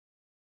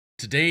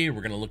Today, we're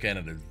going to look at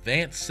an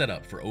advanced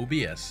setup for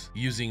OBS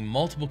using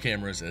multiple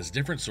cameras as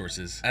different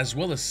sources, as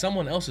well as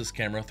someone else's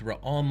camera through an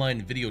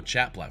online video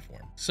chat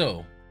platform.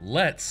 So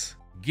let's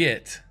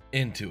get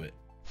into it.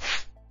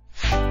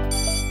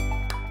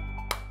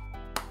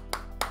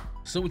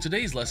 So with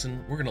today's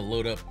lesson, we're going to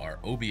load up our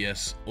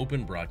OBS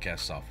open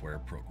broadcast software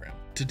program.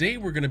 Today,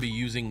 we're going to be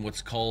using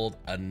what's called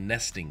a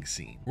nesting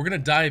scene. We're going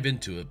to dive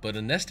into it, but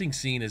a nesting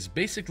scene is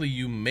basically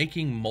you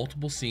making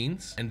multiple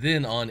scenes, and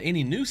then on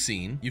any new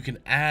scene, you can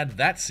add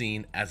that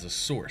scene as a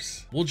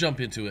source. We'll jump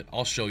into it.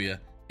 I'll show you.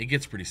 It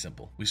gets pretty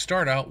simple. We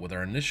start out with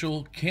our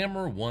initial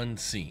camera 1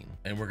 scene,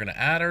 and we're going to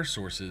add our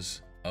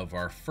sources of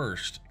our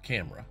first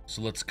camera.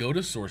 So let's go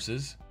to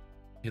sources,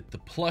 hit the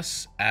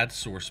plus add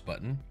source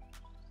button,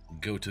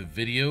 go to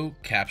video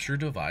capture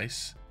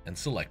device and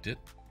select it.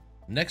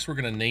 Next, we're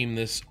going to name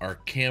this our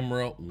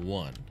camera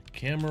 1,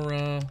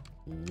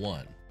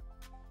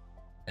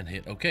 and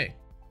hit OK.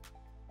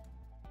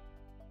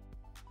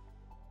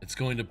 It's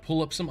going to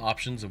pull up some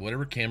options of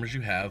whatever cameras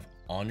you have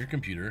on your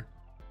computer.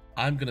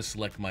 I'm going to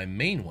select my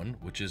main one,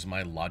 which is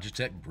my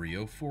Logitech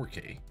Brio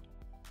 4K.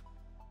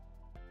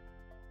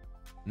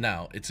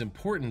 Now, it's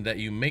important that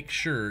you make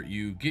sure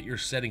you get your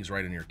settings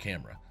right on your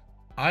camera.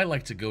 I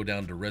like to go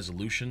down to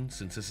resolution,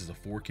 since this is a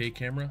 4K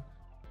camera,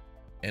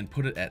 and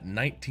put it at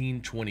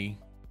 1920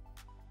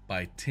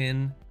 by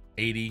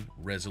 1080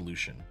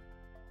 resolution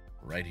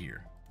right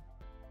here.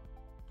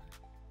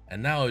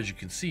 And now, as you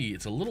can see,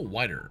 it's a little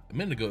wider. A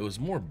minute ago it was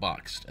more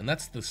boxed, and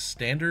that's the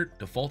standard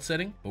default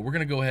setting, but we're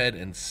going to go ahead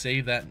and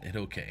save that and hit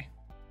OK.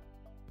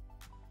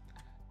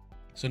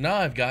 So now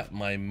I've got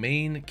my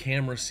main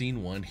camera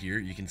scene 1 here.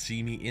 You can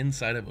see me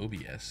inside of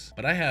OBS,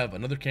 but I have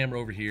another camera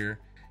over here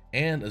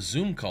and a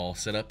Zoom call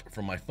set up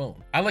from my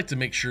phone. I like to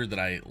make sure that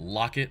I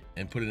lock it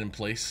and put it in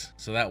place,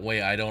 so that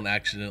way I don't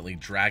accidentally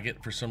drag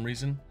it for some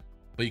reason.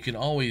 But you can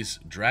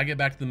always drag it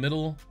back to the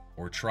middle,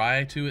 or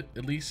try to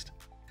at least.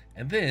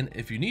 And then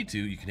if you need to,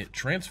 you can hit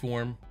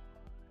transform,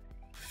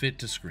 fit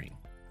to screen.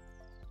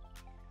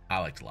 I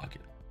like to lock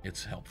it.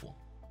 It's helpful.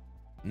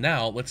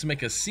 Now let's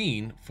make a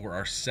scene for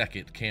our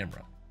second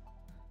camera.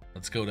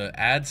 Let's go to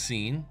add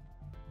scene,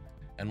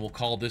 and we'll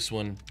call this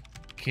one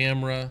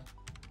camera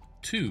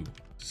 2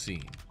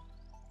 scene,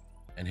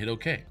 and hit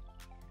OK.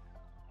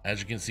 As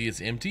you can see,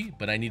 it's empty,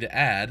 but I need to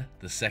add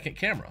the second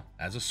camera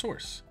as a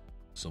source.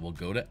 So we'll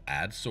go to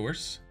add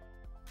source,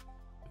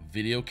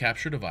 video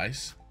capture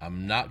device.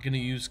 I'm not going to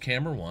use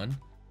camera 1.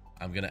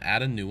 I'm going to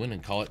add a new one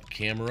and call it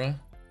camera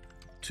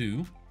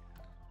 2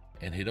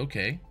 and hit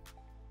OK.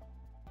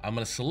 I'm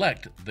going to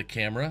select the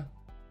camera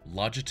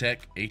Logitech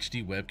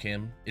HD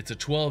webcam. It's a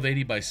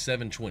 1280 by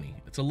 720.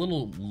 It's a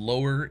little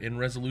lower in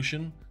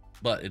resolution,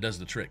 but it does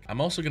the trick. I'm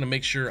also going to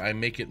make sure I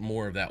make it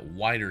more of that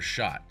wider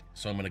shot.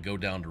 So I'm going to go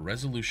down to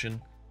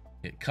resolution,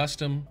 hit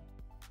custom,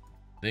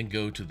 then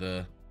go to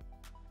the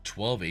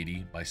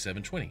 1280 by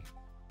 720.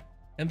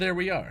 And there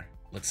we are.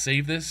 Let's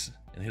save this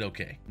and hit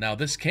OK. Now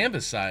this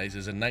canvas size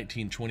is a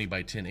 1920 by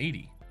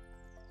 1080.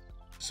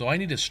 So I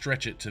need to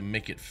stretch it to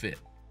make it fit.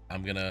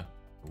 I'm going to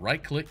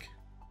right click,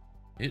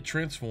 hit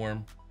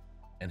transform,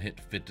 and hit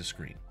fit to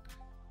screen.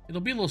 It'll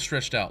be a little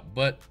stretched out,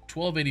 but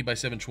 1280 by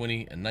 720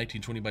 and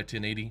 1920 by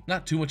 1080,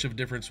 not too much of a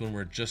difference when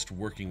we're just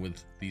working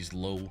with these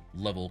low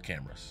level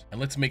cameras. And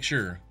let's make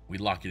sure we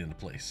lock it into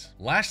place.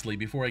 Lastly,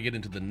 before I get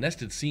into the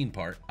nested scene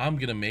part, I'm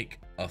gonna make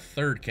a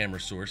third camera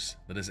source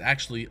that is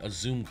actually a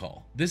Zoom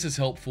call. This is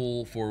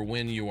helpful for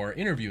when you are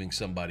interviewing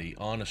somebody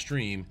on a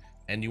stream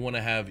and you want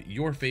to have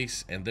your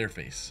face and their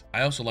face.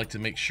 I also like to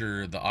make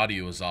sure the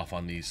audio is off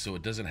on these so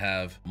it doesn't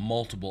have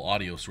multiple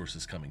audio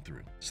sources coming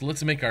through. So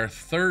let's make our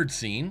third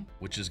scene,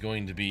 which is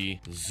going to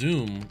be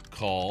Zoom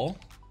call,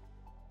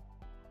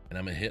 and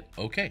I'm gonna hit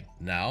OK.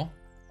 Now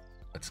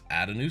let's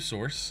add a new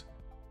source,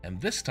 and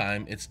this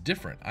time it's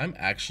different. I'm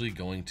actually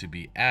going to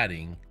be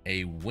adding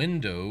a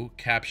window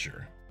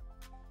capture.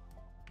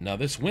 Now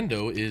this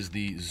window is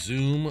the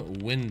Zoom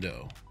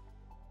window,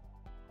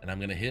 and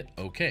I'm gonna hit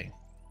OK.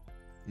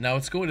 Now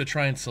it's going to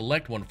try and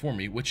select one for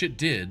me, which it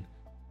did,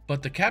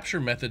 but the capture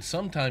method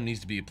sometimes needs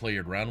to be played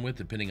around with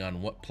depending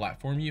on what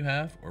platform you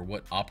have or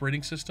what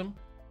operating system.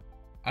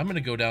 I'm going to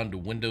go down to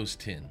Windows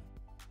 10.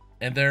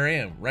 And there I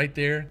am, right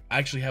there. I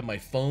actually have my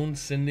phone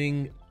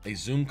sending a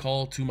Zoom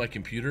call to my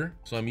computer,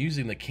 so I'm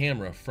using the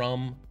camera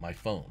from my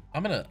phone.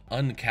 I'm going to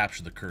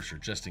uncapture the cursor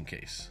just in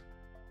case,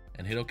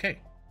 and hit OK.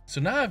 So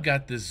now I've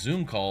got this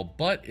Zoom call,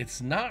 but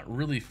it's not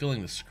really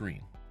filling the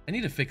screen. I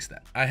need to fix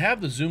that. I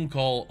have the Zoom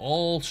call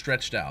all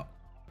stretched out,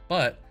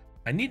 but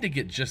I need to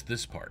get just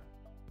this part.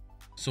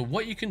 So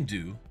what you can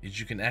do is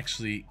you can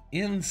actually,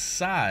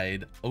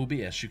 inside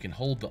OBS, you can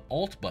hold the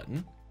Alt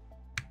button,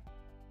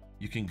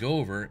 you can go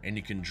over and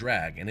you can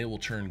drag and it will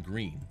turn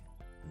green.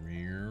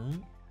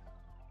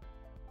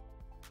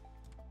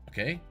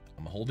 Okay,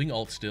 I'm holding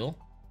Alt still.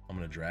 I'm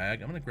gonna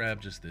drag, I'm gonna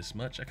grab just this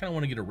much. I kinda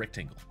wanna get a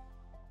rectangle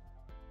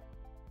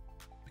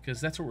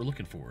because that's what we're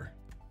looking for.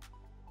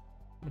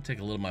 I'm gonna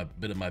take a little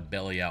bit of my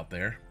belly out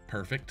there.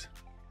 Perfect.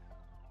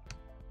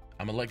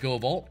 I'm gonna let go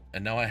of Alt,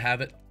 and now I have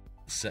it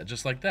set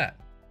just like that.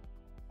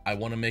 I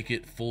want to make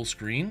it full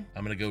screen.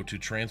 I'm going to go to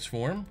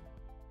transform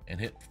and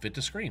hit fit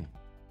to screen.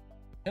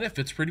 And it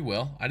fits pretty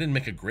well. I didn't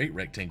make a great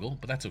rectangle,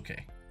 but that's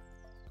okay.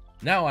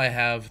 Now I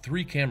have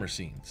 3 camera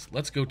scenes.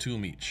 Let's go to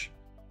them each.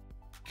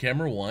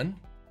 Camera 1,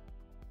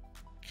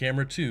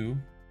 camera 2,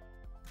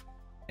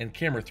 and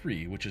camera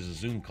 3, which is a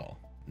zoom call.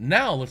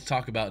 Now let's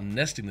talk about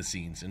nesting the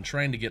scenes and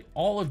trying to get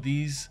all of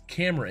these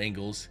camera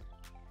angles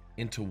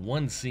into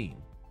one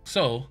scene.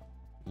 So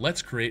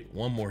let's create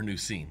one more new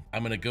scene.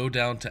 I'm going to go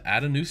down to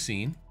add a new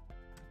scene,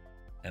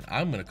 and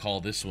I'm going to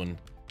call this one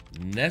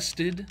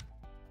nested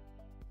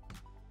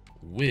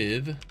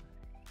with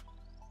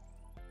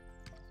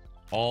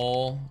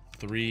all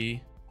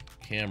 3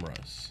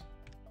 cameras.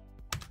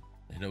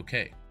 Hit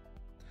OK.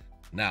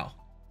 Now,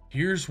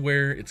 here's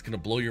where it's going to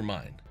blow your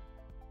mind.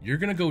 You're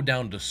going to go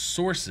down to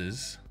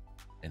sources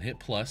and hit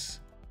plus,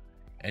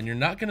 and you're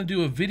not going to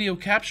do a video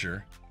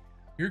capture.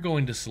 You're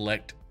going to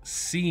select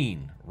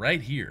scene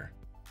right here.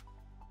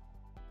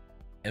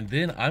 And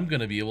then I'm going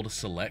to be able to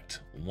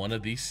select one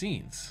of these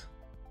scenes.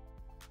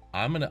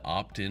 I'm going to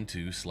opt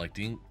into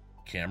selecting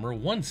camera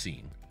 1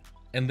 scene.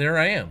 And there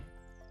I am.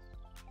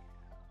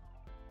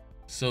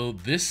 So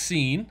this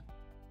scene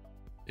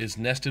is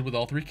nested with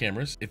all 3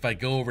 cameras. If I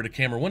go over to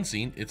camera 1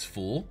 scene, it's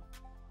full.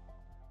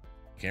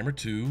 Camera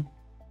 2,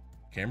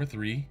 camera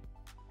 3,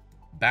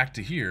 back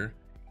to here.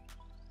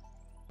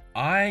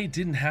 I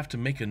didn't have to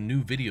make a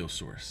new video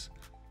source.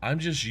 I'm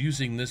just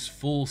using this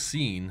full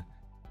scene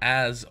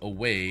as a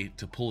way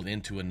to pull it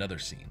into another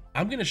scene.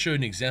 I'm going to show you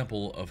an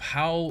example of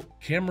how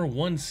camera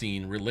 1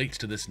 scene relates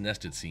to this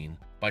nested scene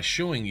by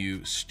showing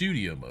you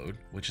studio mode,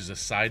 which is a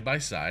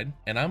side-by-side.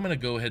 And I'm going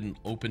to go ahead and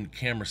open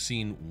camera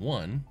scene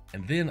 1,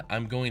 and then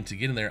I'm going to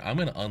get in there. I'm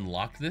going to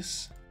unlock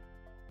this.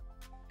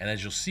 And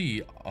as you'll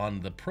see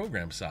on the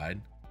program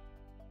side,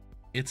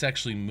 it's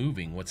actually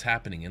moving what's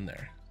happening in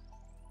there.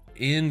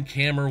 In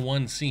camera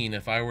 1 scene,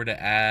 if I were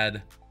to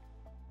add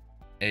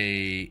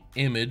a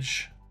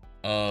image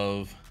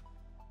of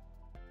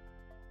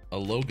a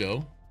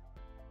logo,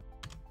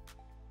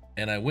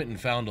 and I went and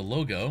found a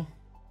logo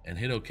and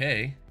hit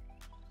OK,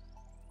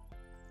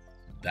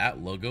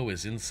 that logo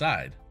is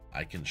inside.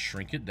 I can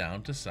shrink it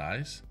down to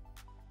size,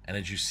 and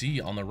as you see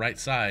on the right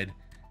side,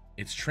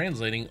 it's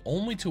translating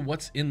only to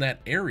what's in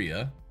that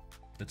area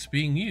that's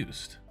being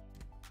used.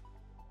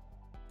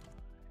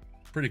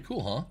 Pretty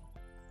cool, huh?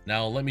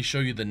 Now let me show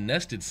you the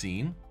nested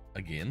scene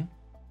again.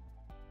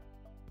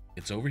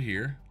 It's over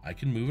here. I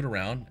can move it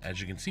around. As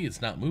you can see,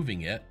 it's not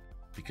moving yet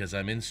because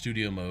I'm in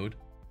studio mode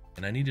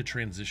and I need to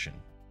transition.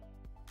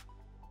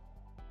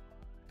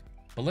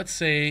 But let's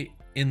say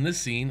in this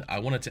scene, I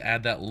wanted to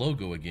add that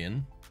logo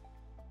again.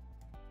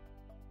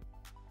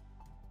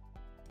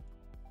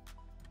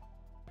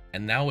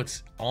 And now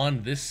it's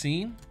on this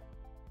scene.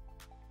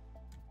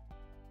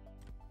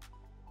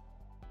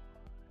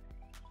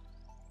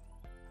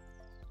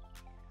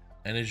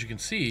 And as you can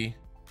see,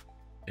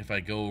 if I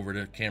go over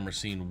to camera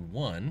scene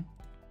 1,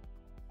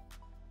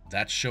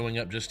 that's showing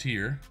up just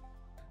here.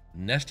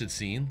 Nested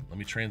scene, let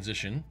me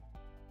transition.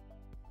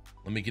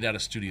 Let me get out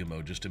of studio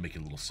mode just to make it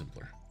a little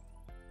simpler.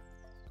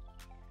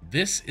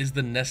 This is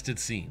the nested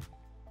scene,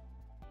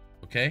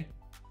 okay?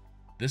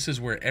 This is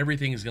where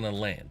everything is gonna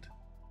land.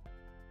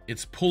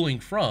 It's pulling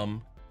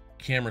from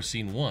camera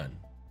scene 1.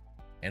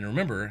 And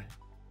remember,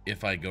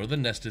 if I go to the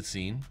nested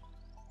scene,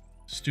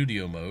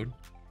 studio mode,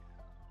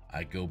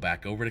 I go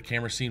back over to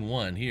camera scene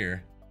 1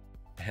 here,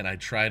 and I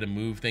try to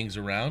move things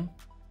around,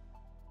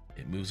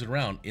 it moves it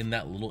around in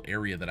that little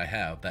area that I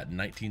have, that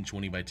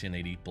 1920 by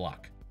 1080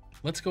 block.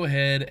 Let's go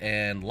ahead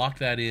and lock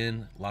that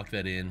in,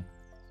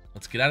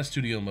 Let's get out of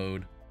studio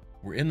mode.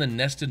 We're in the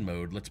nested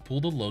mode. Let's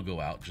pull the logo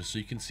out just so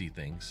you can see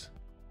things.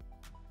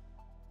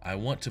 I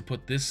want to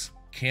put this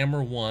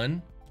camera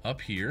 1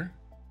 up here.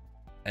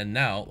 And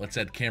now let's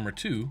add camera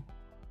 2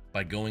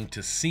 by going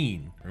to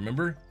scene.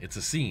 Remember, it's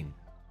a scene.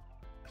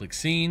 Click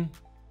scene,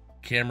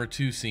 camera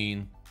 2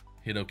 scene,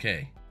 hit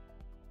OK.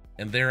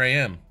 And there I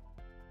am.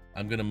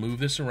 I'm going to move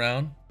this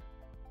around,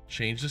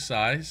 change the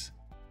size,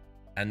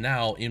 and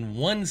now in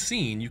one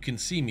scene you can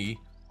see me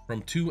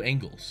from 2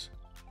 angles.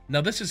 Now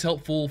this is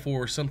helpful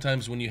for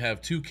sometimes when you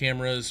have 2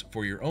 cameras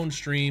for your own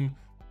stream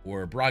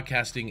or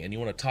broadcasting and you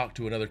want to talk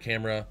to another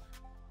camera,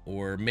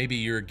 or maybe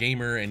you're a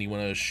gamer and you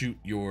want to shoot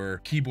your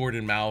keyboard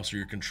and mouse or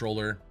your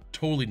controller.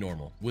 Totally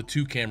normal with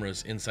 2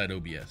 cameras inside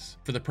OBS.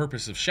 For the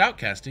purpose of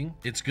shoutcasting,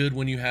 it's good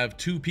when you have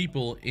 2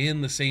 people in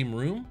the same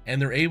room and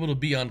they're able to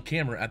be on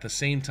camera at the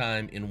same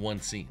time in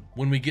one scene.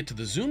 When we get to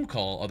the Zoom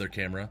call other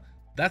camera,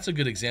 that's a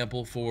good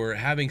example for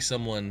having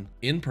someone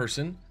in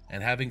person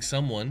and having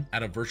someone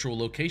at a virtual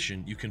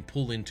location you can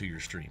pull into your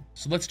stream.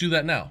 So let's do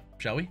that now,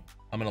 shall we?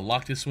 I'm gonna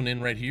lock this one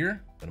in right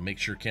here. I'm gonna make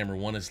sure camera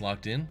 1 is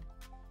locked in.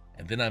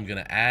 And then I'm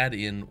gonna add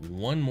in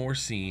one more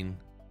scene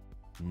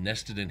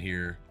nested in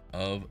here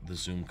of the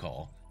Zoom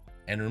call.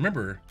 And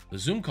remember, the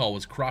Zoom call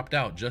was cropped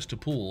out just to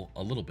pull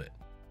a little bit.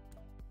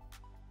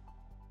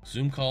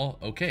 Zoom call,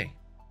 okay.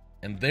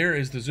 And there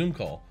is the Zoom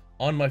call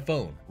on my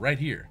phone right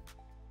here.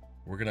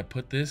 We're gonna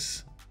put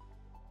this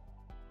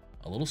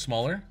a little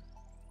smaller.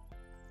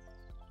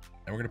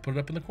 And we're gonna put it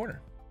up in the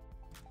corner.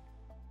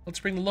 Let's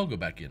bring the logo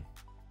back in.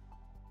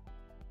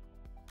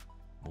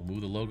 We'll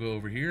move the logo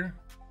over here.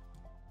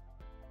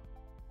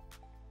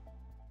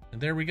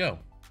 And there we go.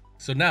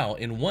 So now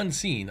in one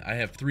scene, I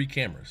have 3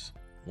 cameras.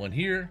 One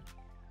here,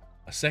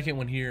 a second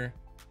one here,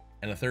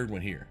 and a third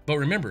one here. But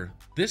remember,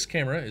 this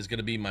camera is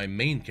gonna be my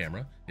main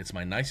camera. It's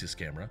my nicest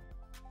camera.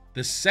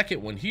 This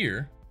second one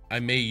here, I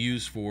may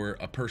use for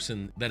a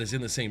person that is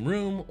in the same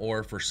room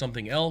or for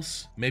something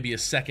else, maybe a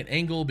second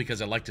angle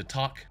because I like to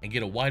talk and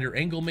get a wider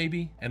angle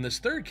maybe. And this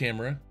third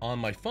camera on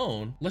my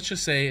phone, let's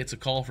just say it's a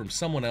call from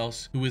someone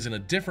else who is in a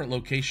different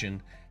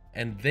location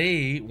and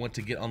they want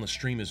to get on the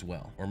stream as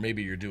well. Or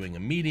maybe you're doing a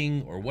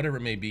meeting or whatever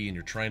it may be and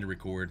you're trying to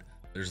record.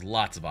 There's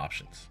lots of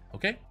options,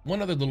 okay?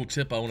 One other little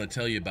tip I wanna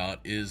tell you about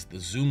is the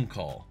Zoom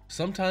call.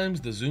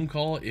 Sometimes the Zoom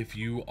call, if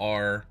you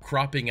are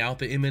cropping out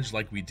the image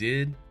like we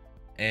did,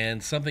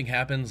 and something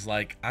happens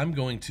like I'm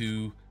going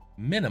to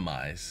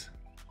minimize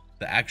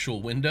the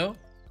actual window.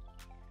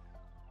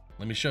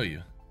 Let me show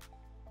you.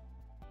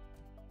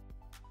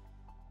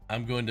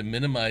 I'm going to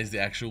minimize the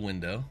actual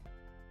window.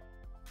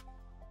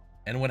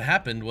 And what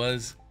happened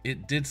was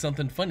it did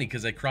something funny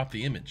because I cropped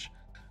the image.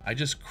 I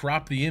just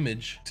cropped the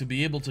image to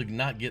be able to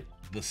not get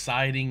the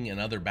siding and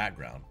other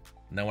background.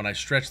 Now when I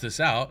stretch this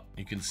out,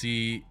 you can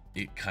see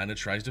it kind of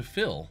tries to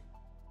fill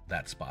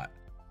that spot,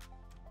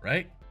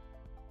 right?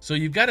 So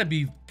you've got to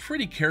be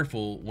pretty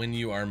careful when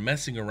you are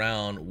messing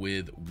around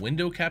with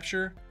window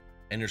capture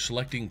and you're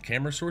selecting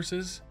camera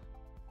sources,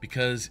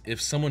 because if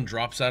someone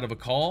drops out of a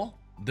call,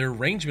 their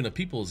arrangement of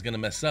people is going to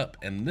mess up,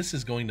 and this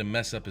is going to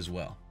mess up as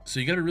well. So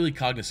you got to really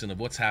cognizant of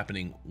what's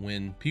happening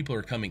when people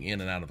are coming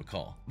in and out of a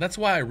call. That's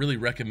why I really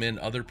recommend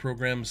other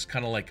programs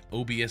kind of like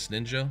OBS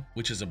Ninja,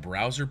 which is a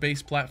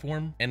browser-based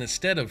platform. And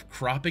instead of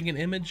cropping an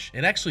image,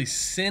 it actually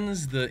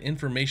sends the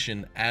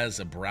information as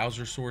a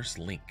browser source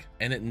link,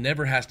 and it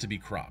never has to be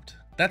cropped.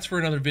 That's for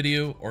another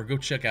video, or go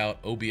check out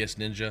OBS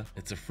Ninja.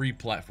 It's a free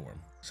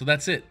platform. So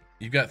that's it.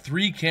 You've got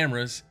 3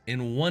 cameras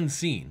in one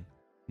scene.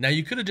 Now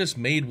you could have just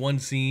made one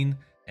scene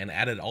and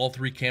added all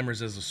 3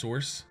 cameras as a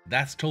source.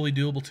 That's totally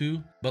doable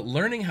too, but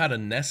learning how to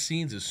nest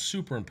scenes is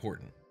super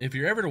important. If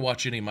you're ever to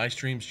watch any of my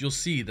streams, you'll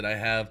see that I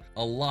have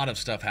a lot of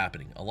stuff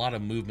happening, a lot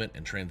of movement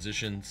and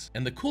transitions.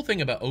 And the cool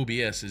thing about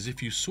OBS is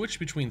if you switch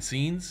between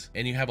scenes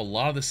and you have a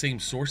lot of the same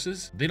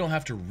sources, they don't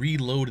have to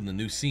reload in the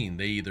new scene.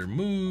 They either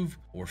move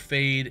or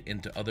fade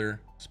into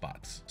other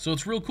spots. So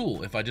it's real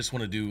cool if I just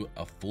want to do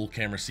a full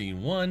camera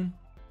scene 1,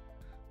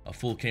 a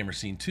full camera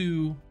scene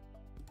 2,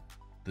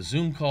 the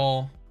Zoom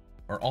call,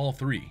 or all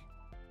 3.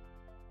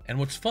 And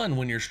what's fun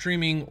when you're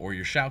streaming or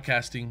you're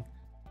shoutcasting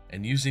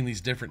and using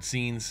these different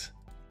scenes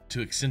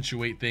to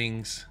accentuate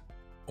things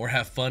or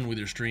have fun with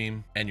your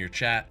stream and your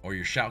chat or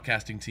your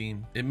shoutcasting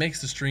team, it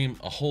makes the stream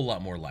a whole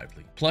lot more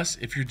lively. Plus,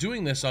 if you're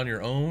doing this on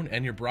your own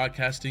and you're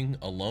broadcasting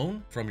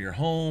alone from your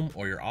home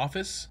or your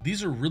office,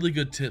 these are really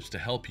good tips to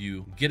help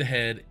you get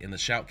ahead in the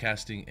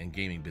shoutcasting and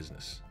gaming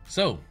business.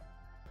 So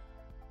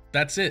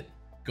that's it.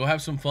 Go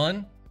have some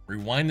fun,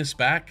 rewind this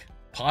back,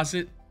 pause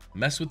it,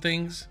 mess with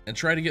things, and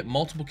try to get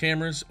multiple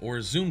cameras or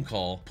a Zoom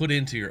call put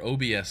into your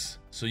OBS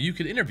so you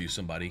could interview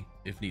somebody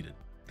if needed.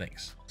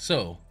 Thanks.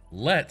 So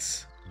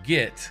let's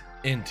get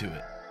into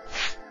it.